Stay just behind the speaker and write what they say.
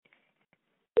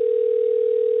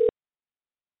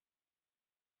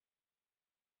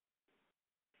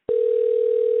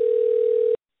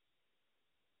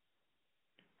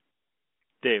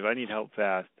Dave, I need help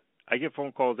fast. I get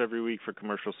phone calls every week for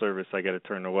commercial service I got to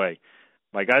turn away.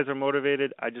 My guys are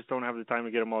motivated. I just don't have the time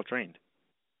to get them all trained.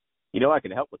 You know I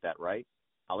can help with that, right?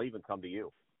 I'll even come to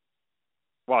you.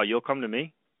 Wow, you'll come to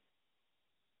me?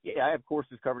 Yeah, I have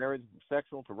courses covering everything from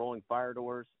sectional to rolling fire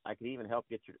doors. I can even help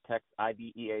get your techs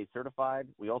IDEA certified.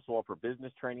 We also offer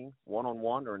business training,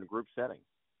 one-on-one or in a group setting.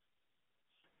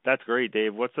 That's great,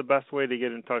 Dave. What's the best way to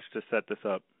get in touch to set this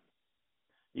up?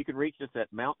 You can reach us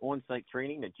at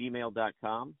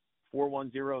mountonSiteTraining@gmail.com,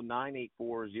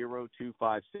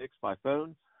 410-984-0256 by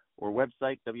phone, or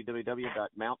website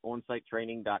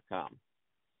www.mountonSiteTraining.com.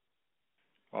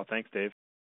 Well, thanks, Dave.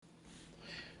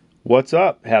 What's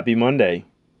up? Happy Monday.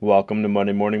 Welcome to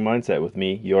Monday Morning Mindset with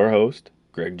me, your host,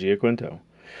 Greg Giaquinto.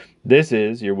 This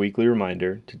is your weekly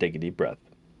reminder to take a deep breath.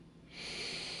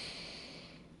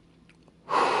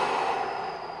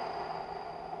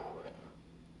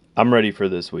 I'm ready for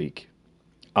this week.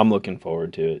 I'm looking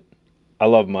forward to it. I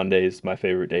love Mondays, my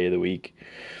favorite day of the week.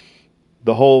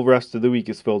 The whole rest of the week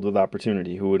is filled with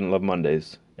opportunity. Who wouldn't love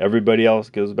Mondays? Everybody else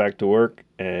goes back to work,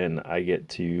 and I get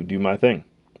to do my thing.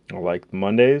 I like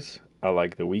Mondays. I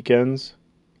like the weekends.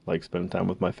 I like spending time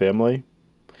with my family.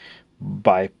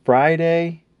 By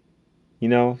Friday,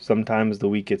 sometimes the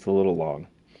week gets a little long.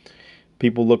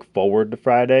 People look forward to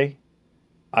Friday.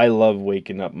 I love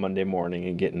waking up Monday morning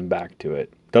and getting back to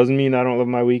it. Doesn't mean I don't love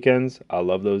my weekends. I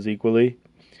love those equally.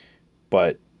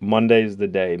 But Monday's the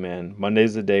day, man.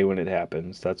 Monday's the day when it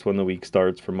happens. That's when the week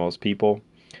starts for most people.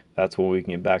 That's when we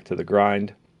can get back to the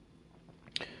grind,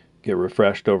 get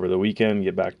refreshed over the weekend,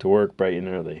 get back to work bright and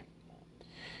early.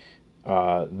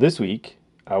 This week,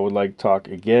 I would like to talk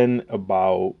again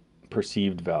about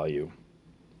perceived value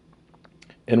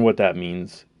and what that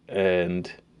means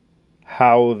and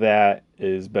how that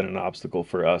has been an obstacle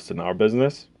for us in our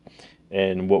business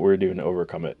and what we're doing to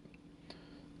overcome it.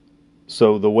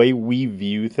 So the way we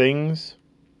view things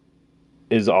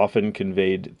is often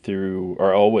conveyed through,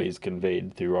 or always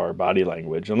conveyed through, our body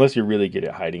language, unless you're really good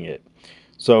at hiding it.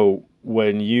 So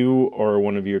when you or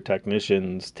one of your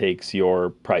technicians takes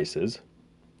your prices,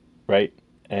 right,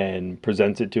 and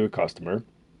presents it to a customer,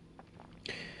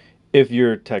 if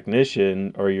your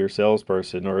technician or your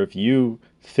salesperson, or if you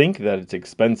think that it's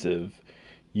expensive,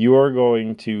 you are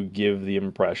going to give the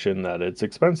impression that it's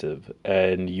expensive,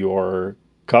 and your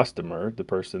customer, the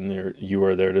person you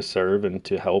are there to serve and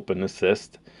to help and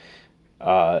assist,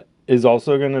 is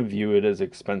also going to view it as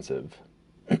expensive.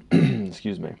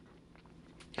 Excuse me.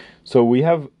 So we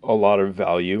have a lot of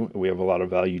value. We have a lot of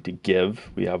value to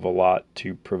give. We have a lot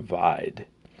to provide.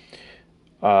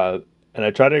 And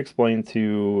I try to explain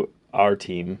to our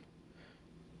team,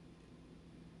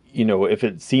 if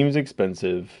it seems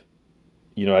expensive,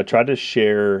 I try to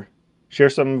share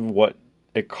some of what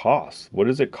it costs. What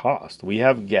does it cost? We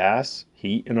have gas,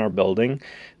 heat in our building.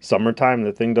 Summertime,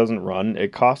 the thing doesn't run.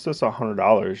 It costs us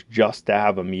 $100 just to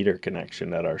have a meter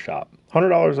connection at our shop.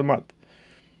 $100 a month.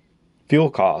 Fuel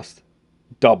cost,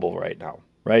 double right now,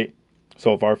 right?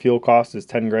 So if our fuel cost is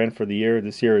 10 grand for the year,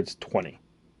 this year it's 20,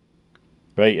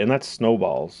 right? And that's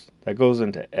snowballs. That goes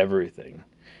into everything.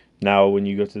 Now, when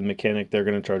you go to the mechanic, they're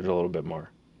going to charge a little bit more,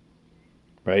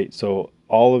 right? So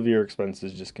all of your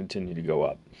expenses just continue to go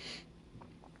up.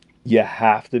 You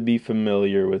have to be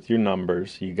familiar with your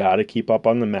numbers. You got to keep up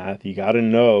on the math. You got to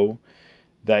know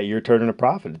that you're turning a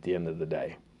profit at the end of the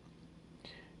day.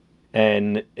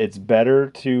 And it's better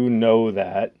to know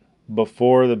that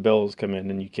before the bills come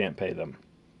in and you can't pay them,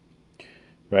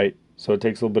 right? So it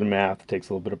takes a little bit of math, it takes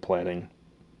a little bit of planning,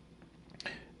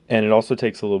 and it also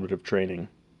takes a little bit of training.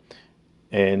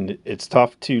 And it's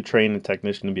tough to train a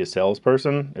technician to be a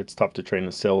salesperson. It's tough to train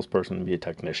a salesperson to be a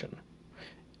technician.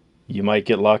 You might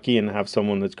get lucky and have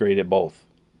someone that's great at both,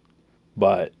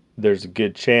 but there's a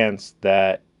good chance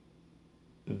that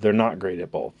they're not great at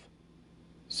both.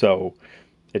 So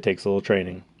it takes a little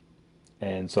training.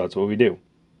 And so that's what we do.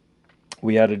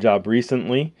 We had a job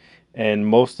recently, and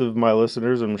most of my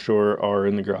listeners, I'm sure, are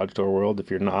in the garage door world. If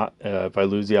you're not, if I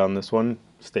lose you on this one,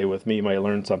 stay with me. You might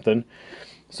learn something.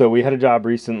 So we had a job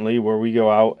recently where we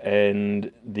go out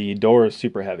and the door is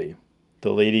super heavy.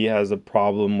 The lady has a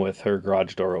problem with her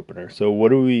garage door opener. So what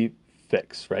do we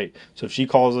fix, right? So if she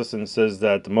calls us and says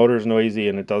that the motor's noisy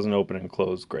and it doesn't open and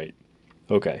close, great.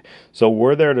 Okay, so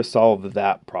we're there to solve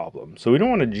that problem. So we don't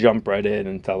want to jump right in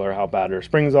and tell her how bad her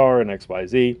springs are and X, Y,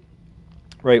 Z.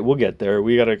 Right, we'll get there.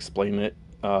 We got to explain it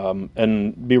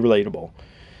and be relatable.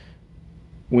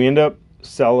 We end up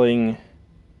selling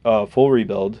a full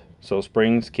rebuild. So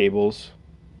springs, cables,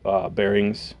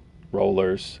 bearings,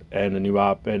 rollers, and a new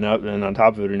and on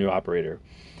top of it, a new operator.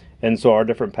 And so our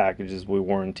different packages we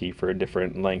warranty for a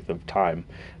different length of time.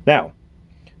 Now,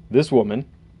 This woman,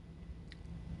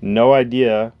 no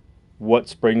idea what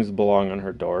springs belong on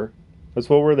her door. That's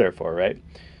what we're there for, right?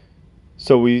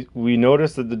 So we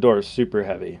notice that the door is super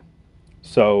heavy.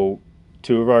 So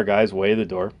 2 of our guys weigh the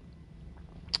door.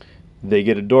 They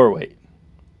get a door weight.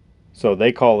 So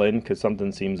they call in because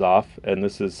something seems off, and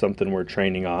this is something we're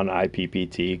training on,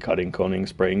 IPPT, cutting, coning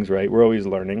springs, right? We're always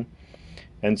learning.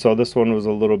 And so this one was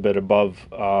a little bit above,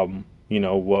 what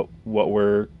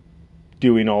we're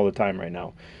doing all the time right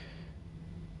now.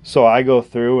 So I go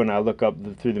through and I look up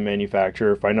through the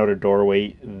manufacturer, find out a door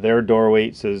weight. Their door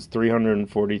weight says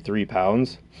 343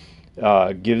 pounds.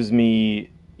 Gives me,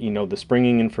 the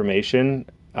springing information.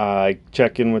 I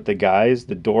check in with the guys.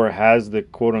 The door has the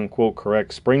quote-unquote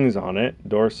correct springs on it.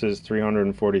 Door says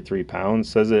 343 pounds,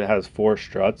 says it has 4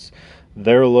 struts.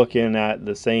 They're looking at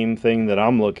the same thing that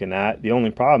I'm looking at. The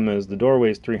only problem is the door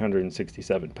weighs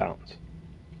 367 pounds.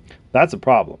 That's a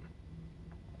problem.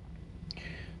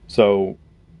 So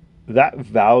that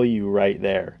value right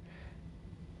there,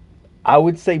 I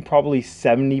would say probably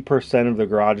 70% of the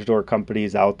garage door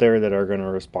companies out there that are going to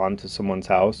respond to someone's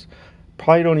house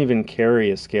probably don't even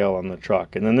carry a scale on the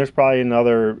truck. And then there's probably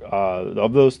another,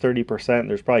 of those 30%,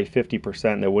 there's probably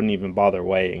 50% that wouldn't even bother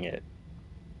weighing it.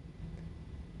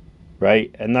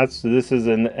 Right? And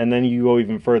and then you go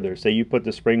even further. Say you put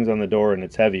the springs on the door and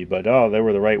it's heavy, but they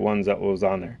were the right ones that was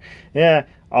on there. Yeah,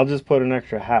 I'll just put an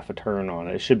extra half a turn on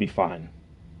it. It should be fine.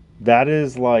 That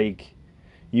is like,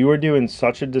 you are doing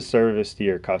such a disservice to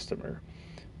your customer.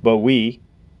 But we,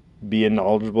 being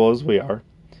knowledgeable as we are,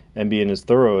 and being as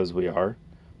thorough as we are,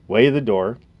 weigh the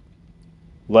door,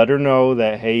 let her know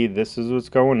that, hey, this is what's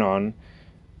going on.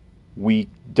 We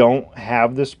don't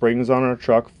have the springs on our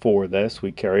truck for this.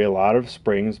 We carry a lot of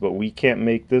springs, but we can't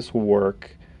make this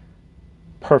work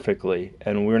perfectly.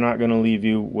 And we're not going to leave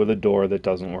you with a door that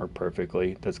doesn't work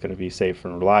perfectly, that's going to be safe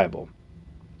and reliable.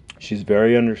 She's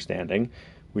very understanding.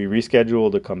 We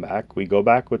reschedule to come back. We go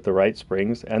back with the right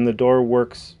springs, and the door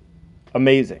works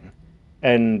amazing.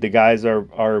 And the guys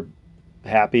are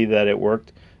happy that it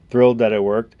worked, thrilled that it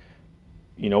worked,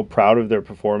 proud of their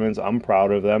performance. I'm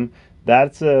proud of them.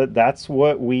 That's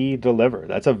what we deliver.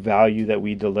 That's a value that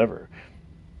we deliver.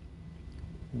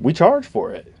 We charge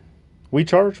for it.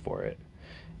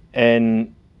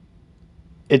 And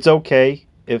it's okay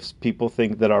if people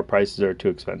think that our prices are too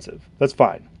expensive. That's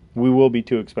fine. We will be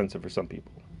too expensive for some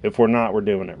people. If we're not, we're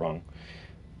doing it wrong.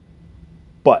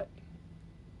 But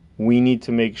we need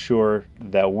to make sure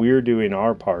that we're doing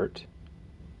our part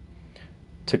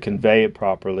to convey it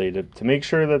properly, to make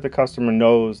sure that the customer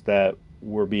knows that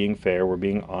we're being fair, we're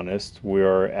being honest,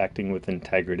 we're acting with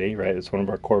integrity, right? It's one of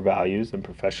our core values, and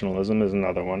professionalism is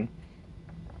another one.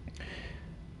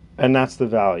 And that's the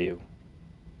value,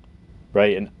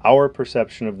 right? And our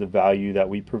perception of the value that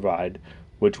we provide,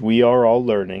 which we are all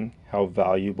learning how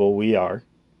valuable we are,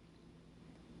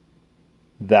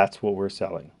 that's what we're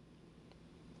selling.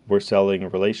 We're selling a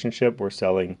relationship, we're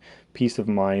selling peace of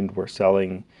mind, we're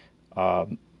selling,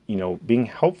 being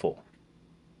helpful.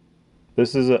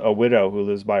 This is a widow who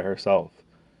lives by herself.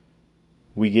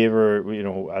 We gave her, we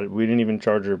didn't even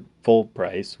charge her full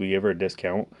price. We gave her a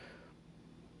discount.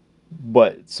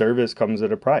 But service comes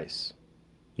at a price.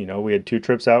 We had 2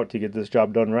 trips out to get this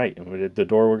job done right. And the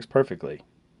door works perfectly.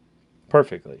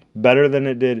 Perfectly. Better than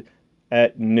it did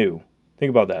at new. Think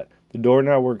about that. The door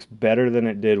now works better than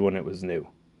it did when it was new.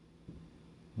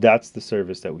 That's the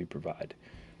service that we provide.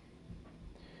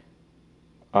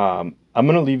 I'm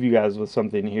going to leave you guys with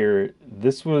something here.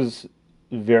 This was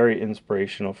very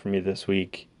inspirational for me this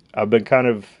week. I've been kind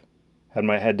of had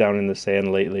my head down in the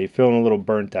sand lately, feeling a little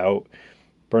burnt out,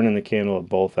 burning the candle at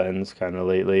both ends kind of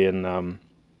lately. And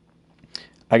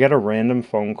I got a random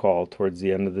phone call towards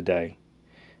the end of the day.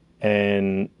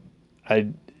 And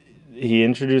he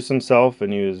introduced himself,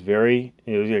 and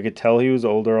I could tell he was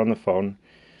older on the phone.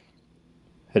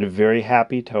 Had a very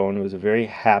happy tone. He was a very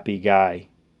happy guy.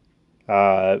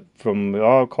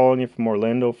 Calling you from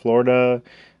Orlando, Florida.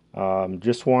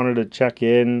 Just wanted to check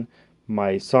in.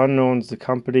 My son owns the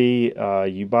company.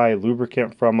 You buy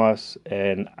lubricant from us,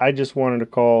 and I just wanted to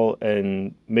call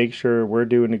and make sure we're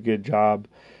doing a good job.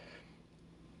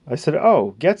 I said,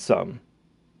 "Oh, get some."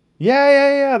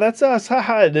 Yeah, that's us.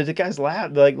 Haha. The guy's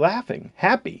laughing,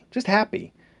 happy, just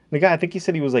happy. The guy, I think he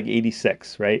said he was like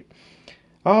 86, right?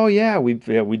 Oh yeah,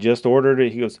 we just ordered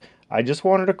it. He goes, "I just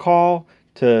wanted to call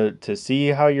to see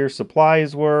how your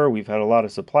supplies were. We've had a lot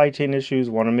of supply chain issues.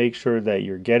 Want to make sure that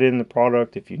you're getting the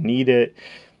product if you need it."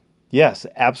 Yes,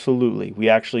 absolutely. We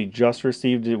actually just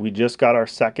received it. We just got our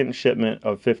second shipment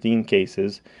of 15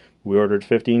 cases. We ordered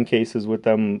 15 cases with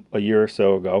them a year or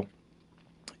so ago.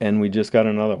 and we just got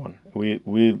another one.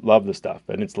 We love the stuff,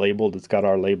 and it's labeled. It's got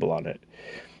our label on it.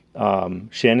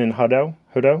 Shannon Hutto.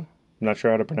 I'm not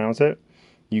sure how to pronounce it.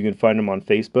 You can find him on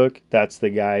Facebook. That's the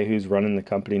guy who's running the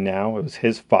company now. It was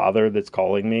his father that's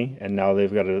calling me, and now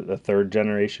they've got a third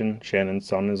generation. Shannon's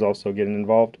son is also getting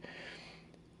involved.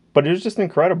 But it was just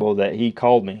incredible that he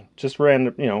called me. Just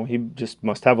random, he just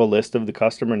must have a list of the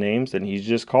customer names, and he's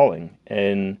just calling.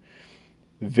 And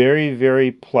very,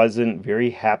 very pleasant, very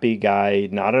happy guy.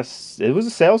 It was a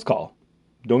sales call.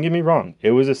 Don't get me wrong.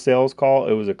 It was a sales call.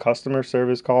 It was a customer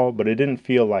service call, but it didn't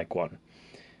feel like one.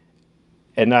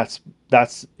 And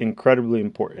that's incredibly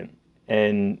important.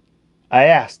 And I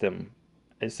asked him,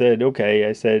 I said,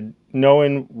 okay,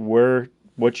 knowing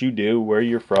what you do, where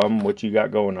you're from, what you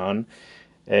got going on,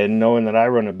 and knowing that I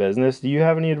run a business, do you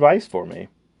have any advice for me?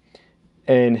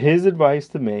 And his advice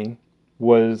to me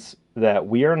was that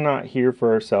we are not here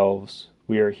for ourselves,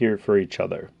 we are here for each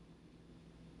other.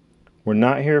 We're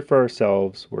not here for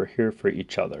ourselves, we're here for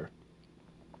each other.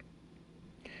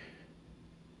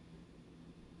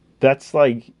 That's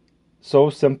like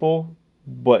so simple,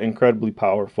 but incredibly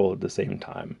powerful at the same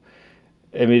time.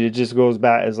 I mean, it just goes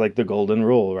back as like the golden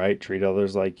rule, right? Treat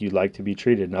others like you'd like to be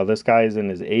treated. Now, this guy is in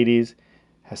his 80s.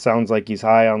 Sounds like he's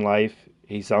high on life.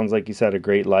 He sounds like he's had a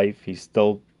great life. He's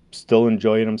still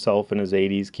enjoying himself in his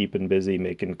 80s, keeping busy,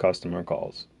 making customer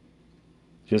calls.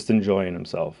 Just enjoying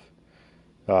himself.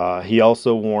 He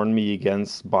also warned me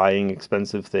against buying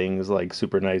expensive things like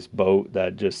super nice boat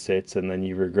that just sits and then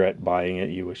you regret buying it.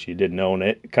 You wish you didn't own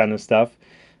it, kind of stuff.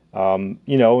 And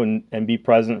be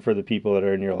present for the people that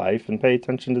are in your life and pay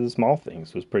attention to the small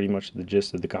things was pretty much the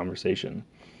gist of the conversation.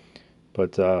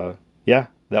 But yeah,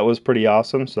 that was pretty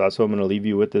awesome. So that's what I'm going to leave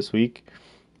you with this week.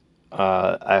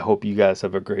 I hope you guys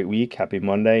have a great week. Happy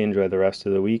Monday. Enjoy the rest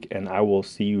of the week. And I will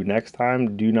see you next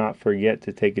time. Do not forget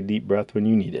to take a deep breath when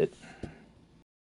you need it.